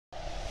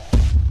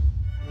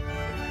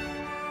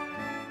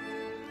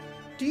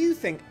Do you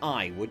think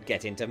I would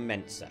get into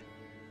Mensa?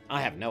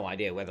 I have no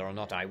idea whether or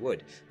not I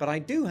would, but I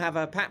do have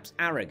a perhaps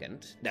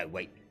arrogant, no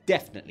wait,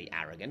 definitely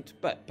arrogant,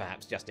 but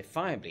perhaps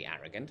justifiably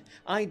arrogant,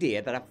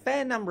 idea that a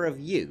fair number of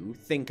you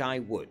think I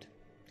would.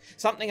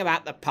 Something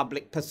about the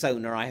public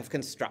persona I have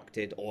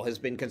constructed, or has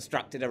been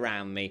constructed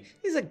around me,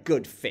 is a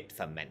good fit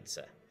for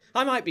Mensa.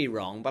 I might be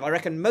wrong, but I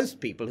reckon most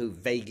people who've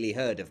vaguely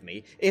heard of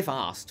me, if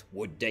asked,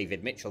 would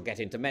David Mitchell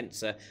get into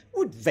Mensa,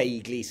 would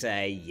vaguely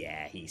say,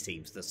 yeah, he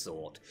seems the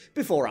sort,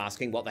 before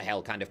asking what the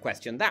hell kind of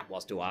question that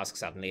was to ask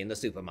suddenly in the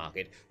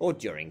supermarket or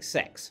during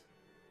sex.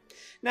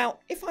 Now,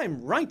 if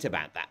I'm right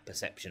about that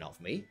perception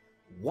of me,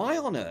 why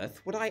on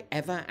earth would I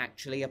ever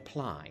actually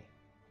apply?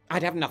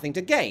 I'd have nothing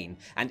to gain,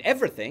 and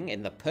everything,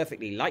 in the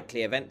perfectly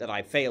likely event that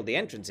I failed the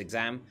entrance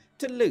exam,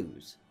 to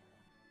lose.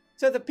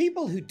 So the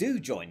people who do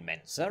join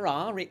Mensa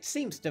are, it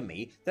seems to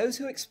me, those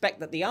who expect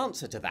that the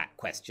answer to that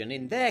question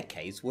in their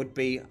case would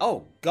be,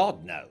 oh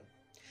God no.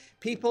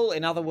 People,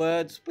 in other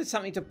words, with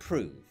something to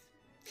prove.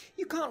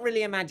 You can't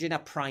really imagine a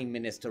Prime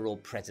Minister or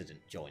President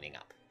joining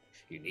up.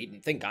 You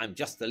needn't think I'm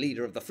just the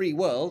leader of the free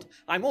world,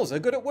 I'm also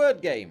good at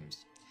word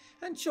games.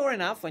 And sure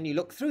enough, when you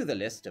look through the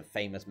list of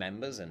famous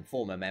members and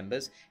former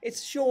members,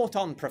 it's short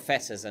on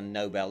professors and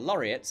Nobel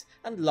laureates,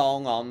 and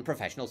long on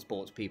professional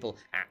sports people,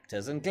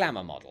 actors and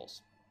glamour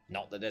models.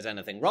 Not that there's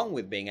anything wrong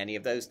with being any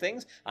of those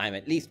things, I'm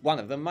at least one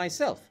of them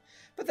myself.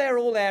 But they're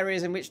all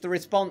areas in which the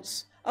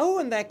response, oh,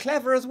 and they're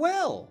clever as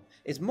well,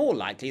 is more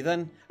likely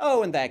than,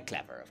 oh, and they're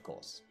clever, of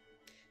course.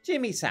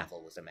 Jimmy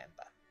Savile was a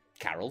member.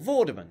 Carol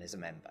Vorderman is a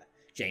member.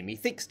 Jamie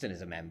Theakston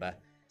is a member.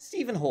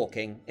 Stephen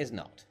Hawking is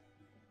not.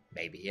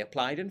 Maybe he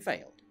applied and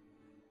failed.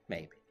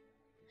 Maybe.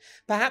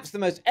 Perhaps the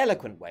most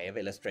eloquent way of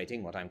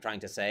illustrating what I'm trying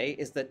to say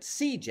is that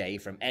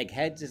CJ from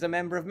Eggheads is a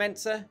member of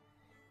Mensa.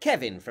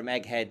 Kevin from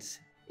Eggheads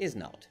is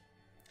not.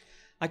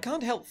 I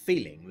can't help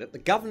feeling that the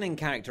governing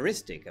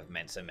characteristic of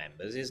Mensa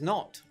members is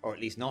not, or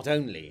at least not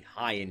only,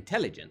 high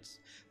intelligence,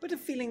 but a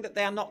feeling that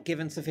they are not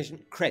given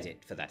sufficient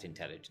credit for that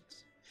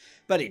intelligence.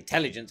 But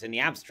intelligence in the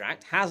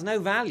abstract has no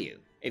value.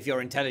 If your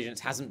intelligence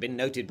hasn't been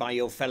noted by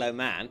your fellow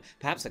man,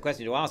 perhaps the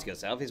question to ask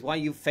yourself is why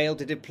you've failed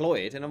to deploy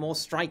it in a more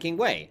striking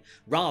way,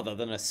 rather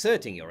than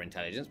asserting your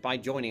intelligence by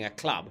joining a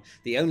club,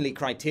 the only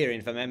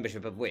criterion for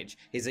membership of which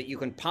is that you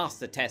can pass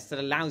the test that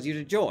allows you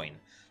to join,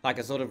 like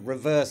a sort of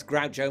reverse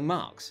Groucho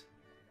Marx.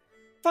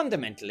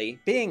 Fundamentally,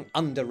 being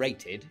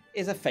underrated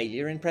is a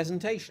failure in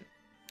presentation.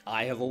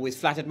 I have always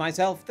flattered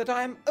myself that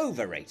I am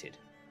overrated.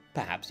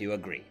 Perhaps you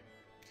agree.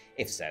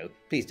 If so,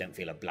 please don't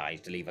feel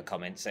obliged to leave a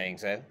comment saying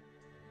so.